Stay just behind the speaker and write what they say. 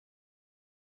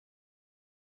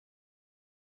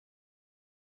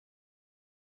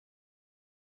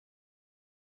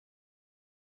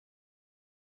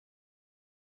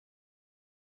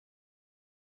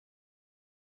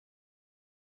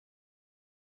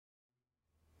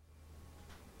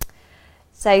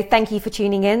So thank you for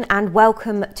tuning in and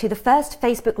welcome to the first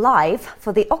Facebook Live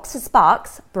for the Oxford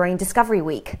Sparks Brain Discovery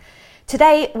Week.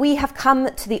 Today we have come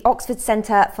to the Oxford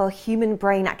Centre for Human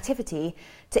Brain Activity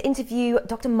to interview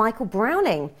Dr. Michael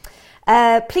Browning.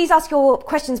 Please ask your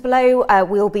questions below.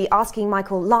 We'll be asking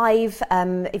Michael live.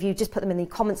 If you just put them in the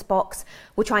comments box,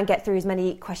 we'll try and get through as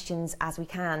many questions as we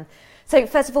can. So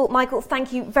first of all, Michael,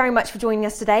 thank you very much for joining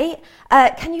us today.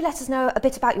 Can you let us know a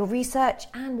bit about your research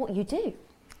and what you do?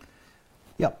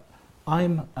 Yep,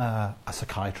 I'm a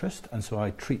psychiatrist, and so I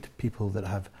treat people that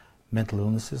have mental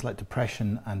illnesses like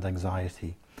depression and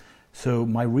anxiety. So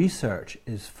my research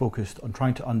is focused on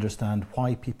trying to understand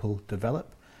why people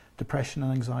develop depression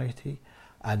and anxiety.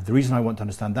 And the reason I want to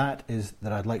understand that is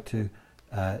that I'd like to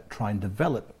try and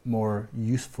develop more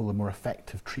useful and more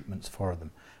effective treatments for them.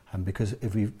 And because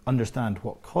if we understand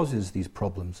what causes these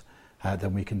problems,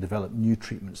 then we can develop new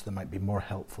treatments that might be more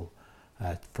helpful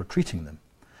for treating them.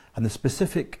 And the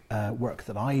specific work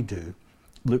that I do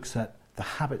looks at the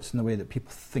habits and the way that people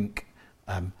think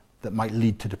that might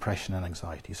lead to depression and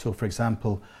anxiety. So for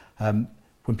example,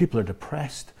 when people are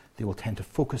depressed, they will tend to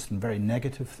focus on very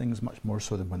negative things much more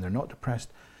so than when they're not depressed.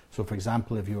 So for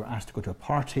example, if you were asked to go to a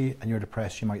party and you're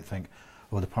depressed, you might think,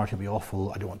 oh, the party will be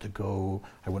awful, I don't want to go,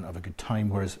 I won't have a good time.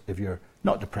 Whereas if you're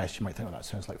not depressed, you might think, oh, that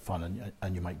sounds like fun,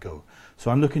 and you might go.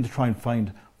 So I'm looking to try and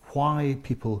find why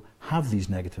people have these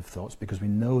negative thoughts, because we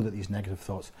know that these negative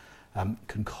thoughts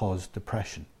can cause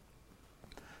depression.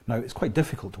 Now, it's quite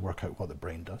difficult to work out what the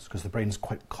brain does, because the brain is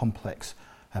quite complex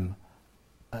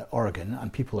organ,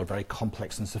 and people are very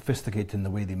complex and sophisticated in the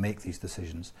way they make these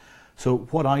decisions. So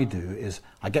what I do is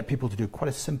I get people to do quite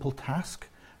a simple task,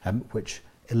 which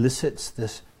elicits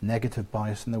this negative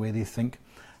bias in the way they think.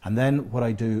 And then what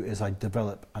I do is I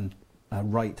develop and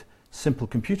write simple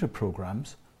computer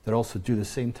programs that also do the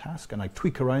same task, and I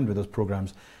tweak around with those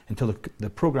programs until the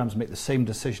programs make the same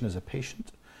decision as a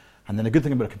patient. And then the good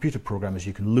thing about a computer program is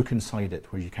you can look inside it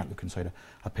where you can't look inside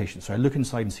a patient. So I look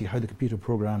inside and see how the computer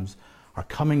programs are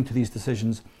coming to these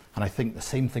decisions, and I think the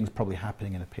same thing's probably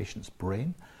happening in a patient's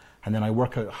brain. And then I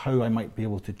work out how I might be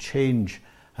able to change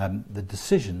the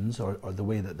decisions or the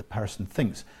way that the person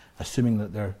thinks, assuming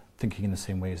that they're thinking in the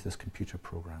same way as this computer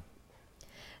program.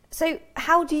 So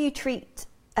how do you treat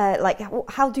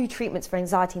how do treatments for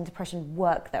anxiety and depression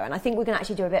work, though? And I think we're going to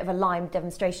actually do a bit of a live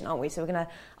demonstration, aren't we? So we're going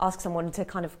to ask someone to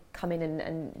kind of come in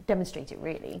and demonstrate it,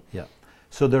 really. Yeah.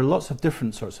 So there are lots of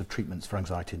different sorts of treatments for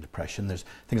anxiety and depression. There's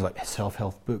things like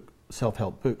self-help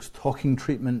books, talking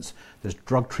treatments, there's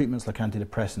drug treatments like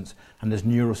antidepressants, and there's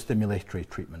neurostimulatory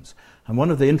treatments. And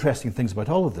one of the interesting things about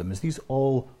all of them is these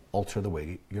all alter the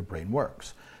way your brain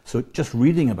works. So just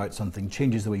reading about something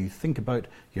changes the way you think about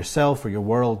yourself or your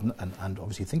world, and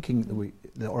obviously thinking,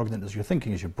 the organ that does your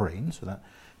thinking is your brain, so that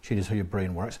changes how your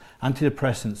brain works.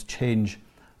 Antidepressants change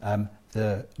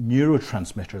the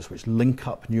neurotransmitters which link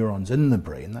up neurons in the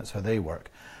brain, that's how they work.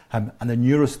 And the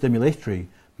neurostimulatory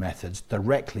methods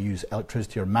directly use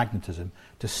electricity or magnetism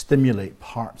to stimulate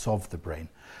parts of the brain.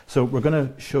 So we're going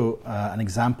to show an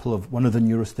example of one of the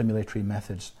neurostimulatory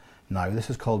methods now. This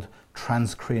is called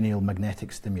transcranial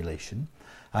magnetic stimulation.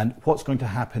 And what's going to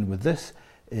happen with this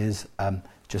is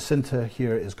Jacinta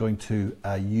here is going to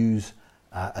use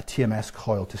a TMS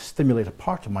coil to stimulate a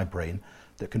part of my brain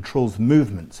that controls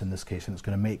movements in this case, and it's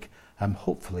going to make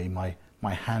hopefully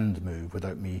my hand move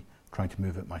without me trying to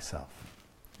move it myself.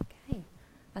 Okay,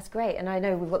 that's great. And I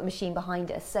know we've got the machine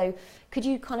behind us, so could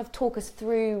you kind of talk us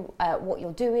through what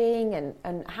you're doing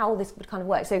and how this would kind of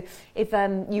work? So if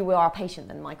you were our patient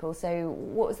then, Michael, so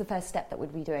what was the first step that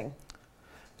we'd be doing?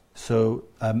 So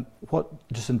what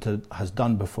Jacinta has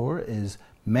done before is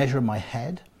measure my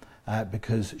head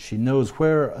because she knows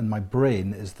where in my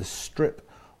brain is the strip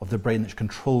of the brain that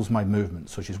controls my movement.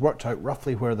 So she's worked out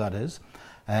roughly where that is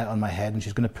on my head, and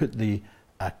she's going to put the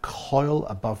coil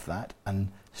above that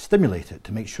and stimulate it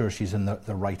to make sure she's in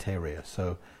the right area.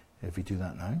 So if we do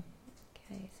that now.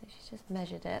 Okay, so she's just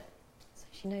measured it, so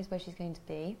she knows where she's going to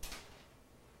be.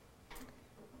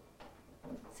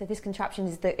 So this contraption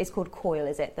is it's called coil,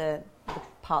 is it? The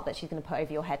part that she's going to put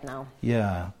over your head now?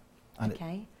 Yeah. And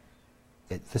okay.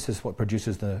 This is what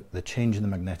produces the change in the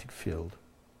magnetic field.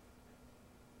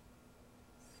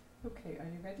 Okay, are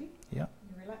you ready? Yeah.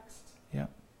 You relaxed? Yeah.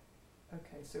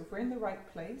 Okay, so if we're in the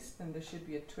right place, then there should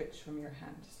be a twitch from your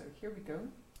hand. So here we go.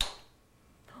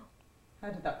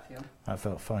 How did that feel? That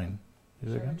felt fine.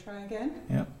 Shall we try again?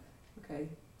 Yeah. Okay,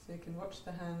 so you can watch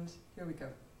the hand. Here we go.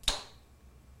 Do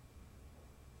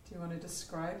you want to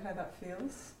describe how that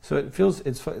feels? So it feels,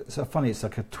 it's funny, it's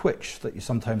like a twitch that you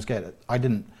sometimes get. I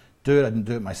didn't do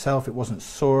it myself. It wasn't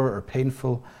sore or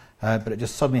painful, but it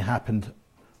just suddenly happened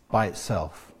by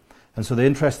itself. And so the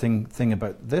interesting thing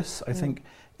about this, I think,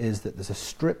 is that there's a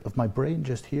strip of my brain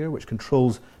just here which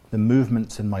controls the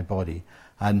movements in my body.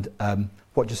 And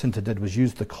what Jacinta did was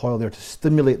use the coil there to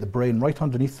stimulate the brain right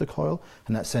underneath the coil,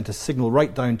 and that sent a signal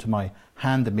right down to my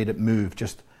hand and made it move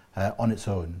just on its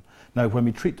own. Now, when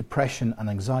we treat depression and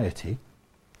anxiety,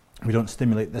 we don't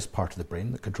stimulate this part of the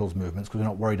brain that controls movements because we're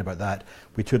not worried about that.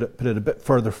 We put it a bit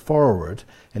further forward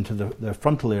into the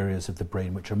frontal areas of the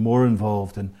brain, which are more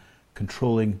involved in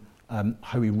controlling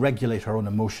how we regulate our own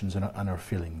emotions and our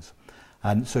feelings.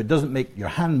 And so it doesn't make your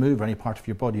hand move or any part of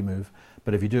your body move,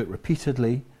 but if you do it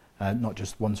repeatedly, not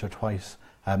just once or twice,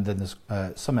 then there's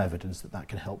some evidence that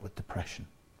can help with depression.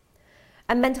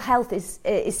 And mental health is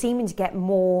seeming to get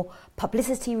more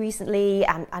publicity recently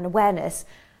and awareness.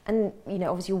 And, you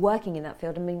know, obviously you're working in that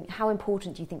field. I mean, how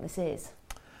important do you think this is?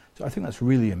 So I think that's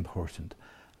really important.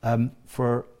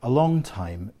 For a long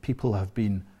time, people have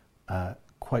been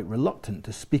quite reluctant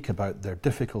to speak about their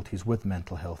difficulties with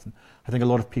mental health. And I think a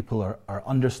lot of people are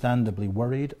understandably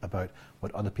worried about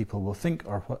what other people will think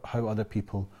or how other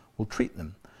people will treat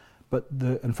them. But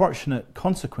the unfortunate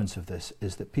consequence of this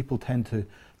is that people tend to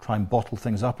try and bottle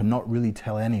things up and not really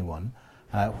tell anyone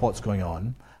what's going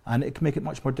on, and it can make it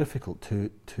much more difficult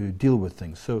to deal with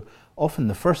things. So often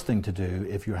the first thing to do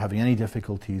if you're having any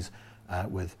difficulties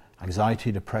with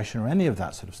anxiety, depression or any of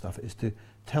that sort of stuff is to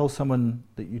tell someone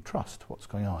that you trust what's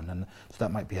going on. And so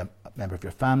that might be a member of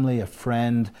your family, a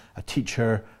friend, a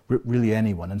teacher, really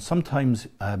anyone. And sometimes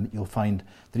you'll find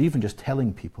that even just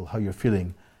telling people how you're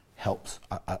feeling helps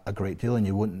a great deal, and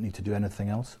you wouldn't need to do anything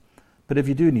else. But if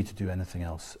you do need to do anything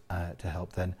else to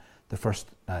help, then the first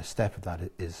step of that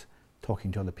is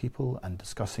talking to other people and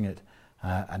discussing it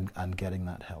and getting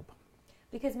that help.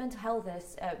 Because mental health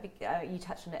is, you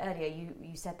touched on it earlier,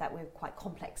 you said that we're quite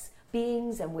complex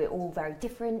beings and we're all very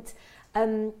different.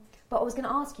 But I was going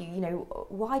to ask you,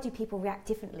 why do people react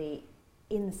differently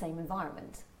in the same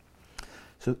environment?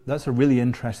 So that's a really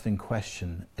interesting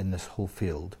question in this whole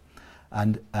field.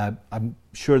 And I'm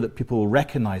sure that people will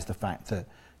recognise the fact that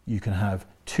you can have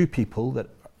two people that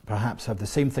perhaps have the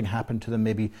same thing happen to them,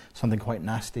 maybe something quite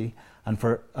nasty, and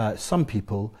for some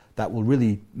people that will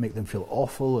really make them feel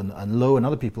awful and low, and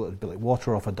other people it would be like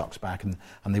water off a duck's back and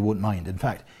they won't mind. In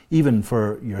fact, even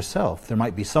for yourself, there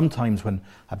might be some times when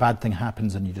a bad thing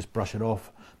happens and you just brush it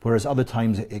off, whereas other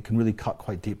times it can really cut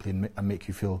quite deeply and make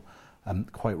you feel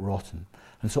quite rotten.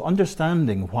 And so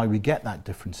understanding why we get that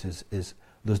differences is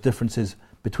those differences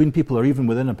between people or even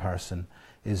within a person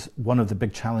is one of the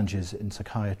big challenges in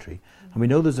psychiatry. And we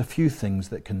know there's a few things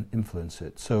that can influence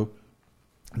it. So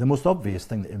the most obvious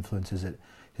thing that influences it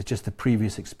is just the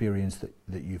previous experience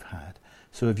that you've had.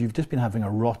 So if you've just been having a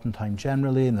rotten time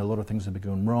generally and a lot of things have been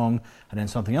going wrong and then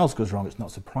something else goes wrong, it's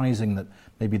not surprising that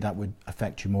maybe that would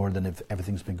affect you more than if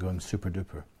everything's been going super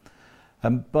duper.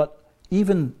 But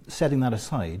even setting that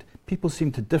aside, people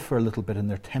seem to differ a little bit in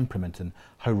their temperament and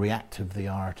how reactive they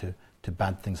are to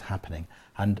bad things happening.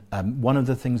 And one of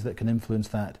the things that can influence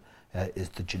that is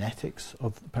the genetics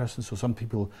of the person. So some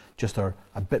people just are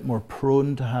a bit more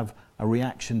prone to have a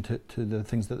reaction to the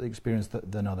things that they experience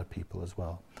than other people as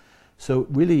well. So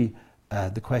really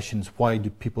the question is why do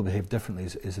people behave differently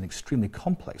is an extremely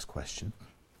complex question,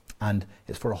 and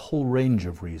it's for a whole range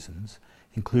of reasons,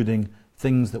 including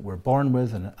things that we're born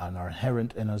with and are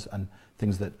inherent in us, and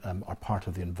things that are part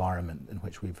of the environment in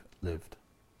which we've lived.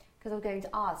 Because I was going to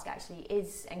ask, actually,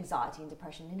 is anxiety and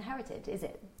depression inherited, is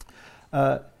it?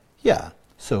 Yeah,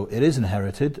 so it is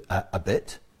inherited a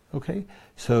bit, okay?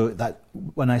 So that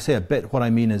when I say a bit, what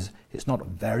I mean is it's not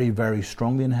very, very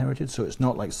strongly inherited, so it's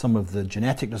not like some of the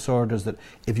genetic disorders that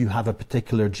if you have a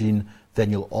particular gene, then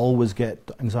you'll always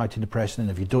get anxiety and depression,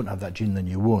 and if you don't have that gene, then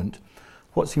you won't.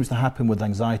 What seems to happen with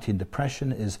anxiety and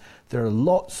depression is there are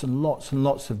lots and lots and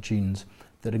lots of genes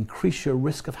that increase your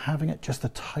risk of having it just a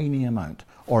tiny amount,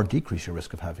 or decrease your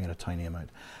risk of having it a tiny amount.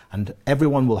 And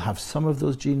everyone will have some of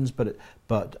those genes, but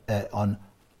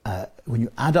when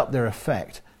you add up their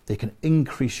effect, they can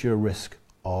increase your risk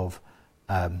of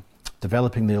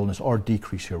developing the illness or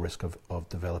decrease your risk of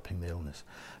developing the illness.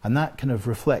 And that kind of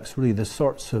reflects really the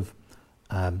sorts of,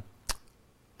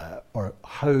 or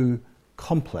how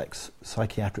complex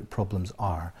psychiatric problems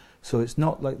are. So it's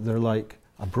not like they're like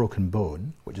a broken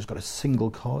bone, which has got a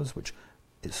single cause,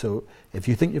 so if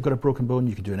you think you've got a broken bone,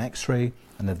 you can do an x-ray,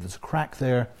 and if there's a crack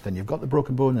there, then you've got the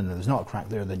broken bone, and if there's not a crack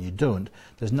there, then you don't.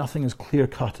 There's nothing as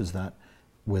clear-cut as that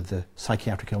with the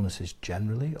psychiatric illnesses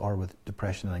generally, or with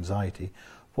depression and anxiety.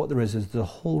 What there is the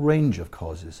whole range of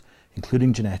causes,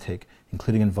 including genetic,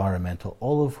 including environmental,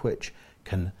 all of which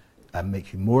can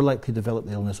make you more likely to develop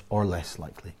the illness or less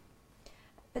likely.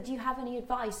 But do you have any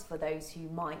advice for those who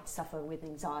might suffer with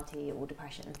anxiety or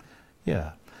depression?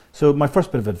 Yeah. So my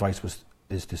first bit of advice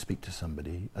is to speak to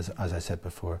somebody. As I said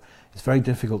before, it's very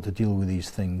difficult to deal with these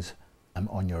things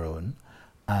on your own.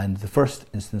 And the first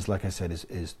instance, like I said,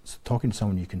 is talking to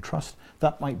someone you can trust.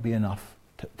 That might be enough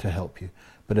to help you.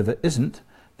 But if it isn't,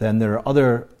 then there are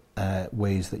other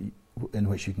ways in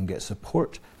which you can get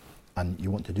support, and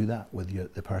you want to do that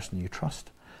with the person you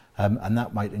trust. And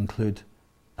that might include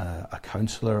a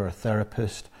counsellor, or a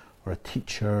therapist, or a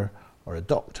teacher, or a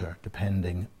doctor,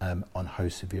 depending on how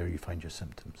severe you find your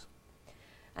symptoms.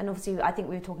 And obviously, I think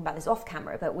we were talking about this off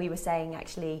camera, but we were saying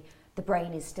actually the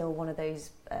brain is still one of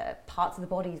those parts of the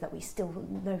body that we still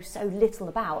know so little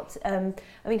about. I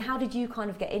mean, how did you kind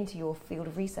of get into your field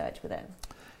of research with it?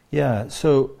 Yeah,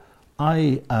 so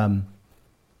I,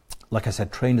 like I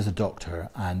said, trained as a doctor,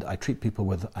 and I treat people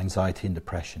with anxiety and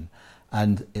depression.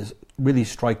 And it's really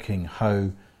striking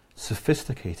how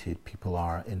sophisticated people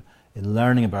are in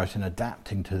learning about and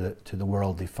adapting to the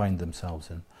world they find themselves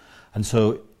in. And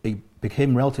so it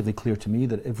became relatively clear to me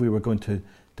that if we were going to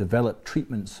develop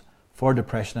treatments for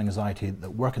depression and anxiety that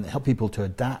work and that help people to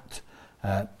adapt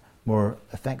more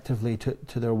effectively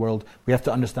to their world, we have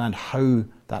to understand how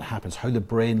that happens, how the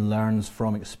brain learns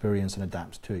from experience and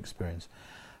adapts to experience.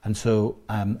 And so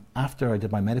after I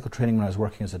did my medical training when I was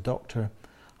working as a doctor,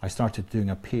 I started doing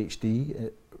a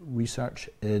PhD research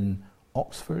in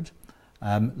Oxford,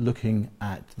 looking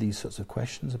at these sorts of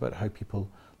questions about how people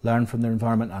learn from their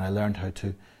environment, and I learned how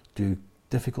to do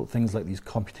difficult things like these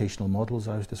computational models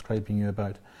I was describing you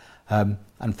about.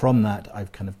 And from that,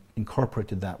 I've kind of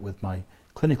incorporated that with my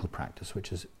clinical practice,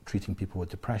 which is treating people with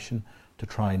depression, to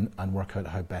try and work out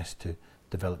how best to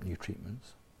develop new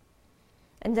treatments.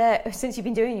 And since you've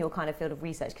been doing your kind of field of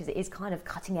research, because it is kind of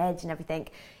cutting edge and everything,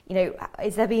 you know,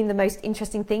 has there been the most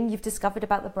interesting thing you've discovered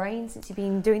about the brain since you've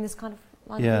been doing this kind of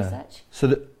line of research?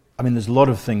 So I mean, there's a lot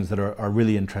of things that are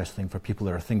really interesting for people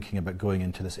that are thinking about going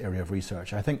into this area of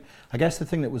research. I guess the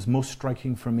thing that was most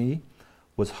striking for me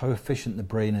was how efficient the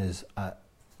brain is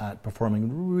at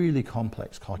performing really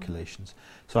complex calculations.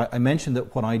 So I mentioned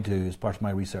that what I do as part of my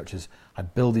research is I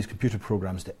build these computer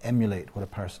programs to emulate what a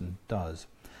person does.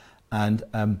 And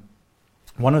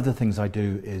one of the things I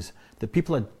do is that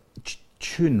people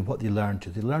tune what they learn to.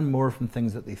 They learn more from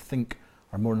things that they think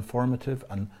are more informative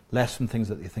and less from things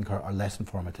that they think are less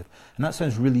informative. And that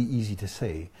sounds really easy to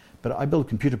say, but I build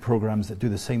computer programs that do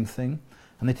the same thing,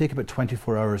 and they take about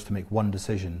 24 hours to make one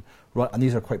decision. And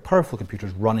these are quite powerful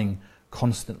computers running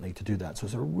constantly to do that. So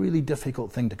it's a really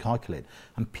difficult thing to calculate.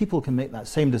 And people can make that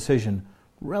same decision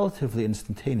relatively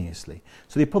instantaneously.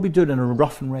 So they probably do it in a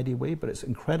rough and ready way, but it's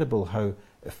incredible how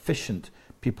efficient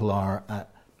people are at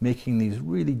making these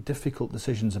really difficult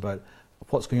decisions about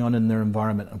what's going on in their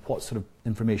environment and what sort of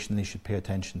information they should pay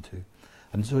attention to.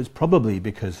 And so it's probably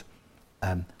because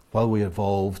while we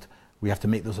evolved, we have to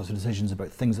make those sorts of decisions about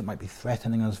things that might be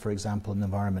threatening us, for example, in the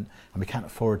environment, and we can't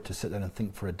afford to sit down and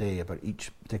think for a day about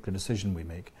each particular decision we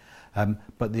make.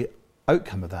 But the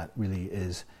outcome of that really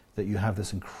is that you have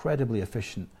this incredibly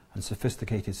efficient and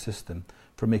sophisticated system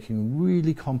for making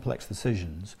really complex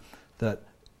decisions that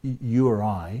you or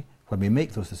I, when we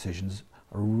make those decisions,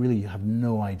 really have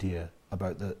no idea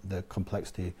about the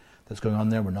complexity that's going on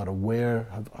there. We're not aware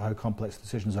of how complex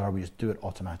decisions are. We just do it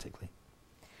automatically.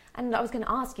 And I was going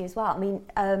to ask you as well, I mean,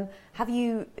 have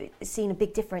you seen a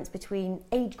big difference between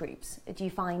age groups? Do you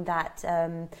find that,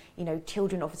 you know,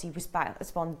 children obviously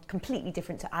respond completely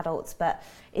different to adults, but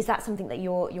is that something that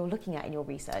you're looking at in your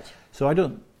research? So I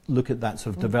don't look at that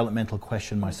sort of developmental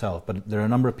question myself, but there are a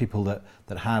number of people that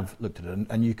have looked at it,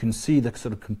 and you can see the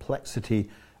sort of complexity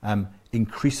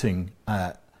increasing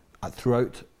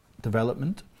throughout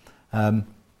development.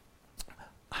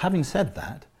 Having said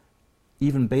that,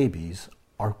 even babies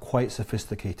are quite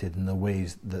sophisticated in the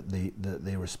ways that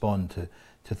they respond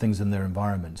to things in their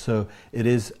environment. So it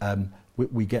is,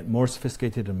 we get more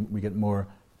sophisticated and we get more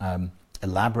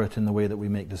elaborate in the way that we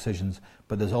make decisions,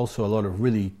 but there's also a lot of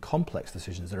really complex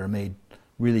decisions that are made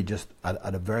really just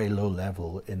at a very low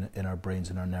level in our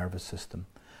brains and our nervous system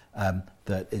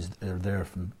that are there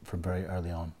from very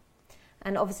early on.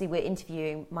 And obviously we're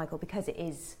interviewing Michael because it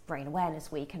is Brain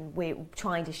Awareness Week, and we're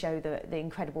trying to show the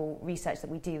incredible research that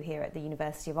we do here at the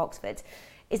University of Oxford.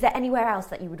 Is there anywhere else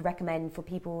that you would recommend for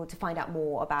people to find out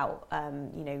more about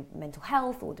you know, mental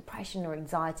health or depression or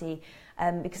anxiety?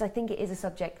 Because I think it is a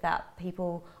subject that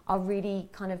people are really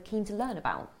kind of keen to learn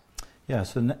about. Yeah,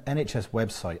 so the NHS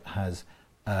website has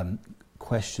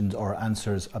questions or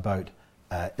answers about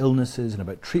illnesses and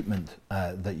about treatment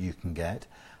that you can get.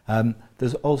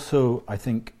 There's also, I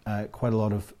think, quite a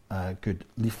lot of good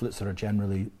leaflets that are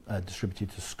generally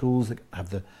distributed to schools that have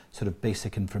the sort of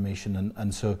basic information.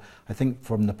 And so I think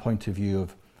from the point of view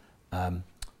of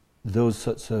those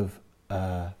sorts of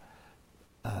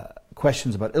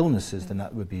questions about illnesses, then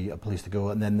that would be a place to go.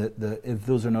 And then if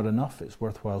those are not enough, it's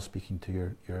worthwhile speaking to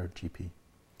your GP.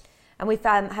 And we've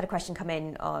had a question come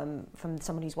in from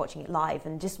someone who's watching it live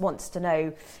and just wants to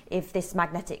know if this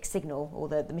magnetic signal, or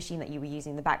the machine that you were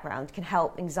using in the background, can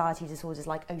help anxiety disorders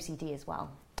like OCD as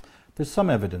well. There's some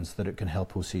evidence that it can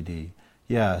help OCD.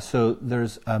 Yeah, so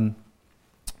there's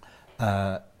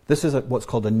this is what's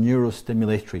called a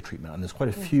neurostimulatory treatment, and there's quite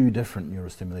a few different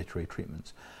neurostimulatory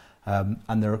treatments,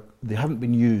 and they haven't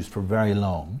been used for very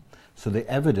long, so the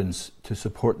evidence to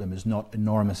support them is not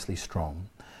enormously strong.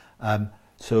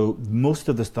 So most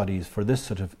of the studies for this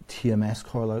sort of TMS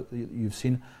call-out that you've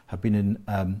seen have been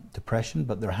in depression,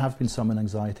 but there have been some in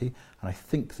anxiety, and I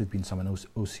think there have been some in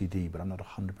OCD, but I'm not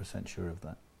 100% sure of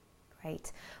that.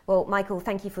 Great. Well, Michael,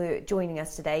 thank you for joining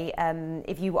us today.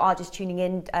 If you are just tuning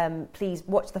in, please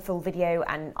watch the full video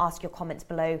and ask your comments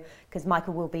below, because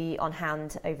Michael will be on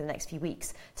hand over the next few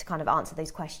weeks to kind of answer those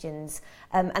questions.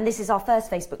 And this is our first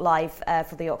Facebook Live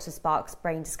for the Oxford Sparks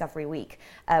Brain Discovery Week.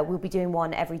 We'll be doing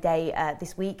one every day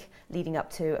this week, leading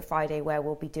up to a Friday where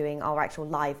we'll be doing our actual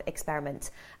live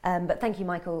experiment. But thank you,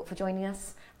 Michael, for joining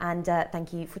us, and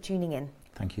thank you for tuning in.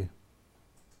 Thank you.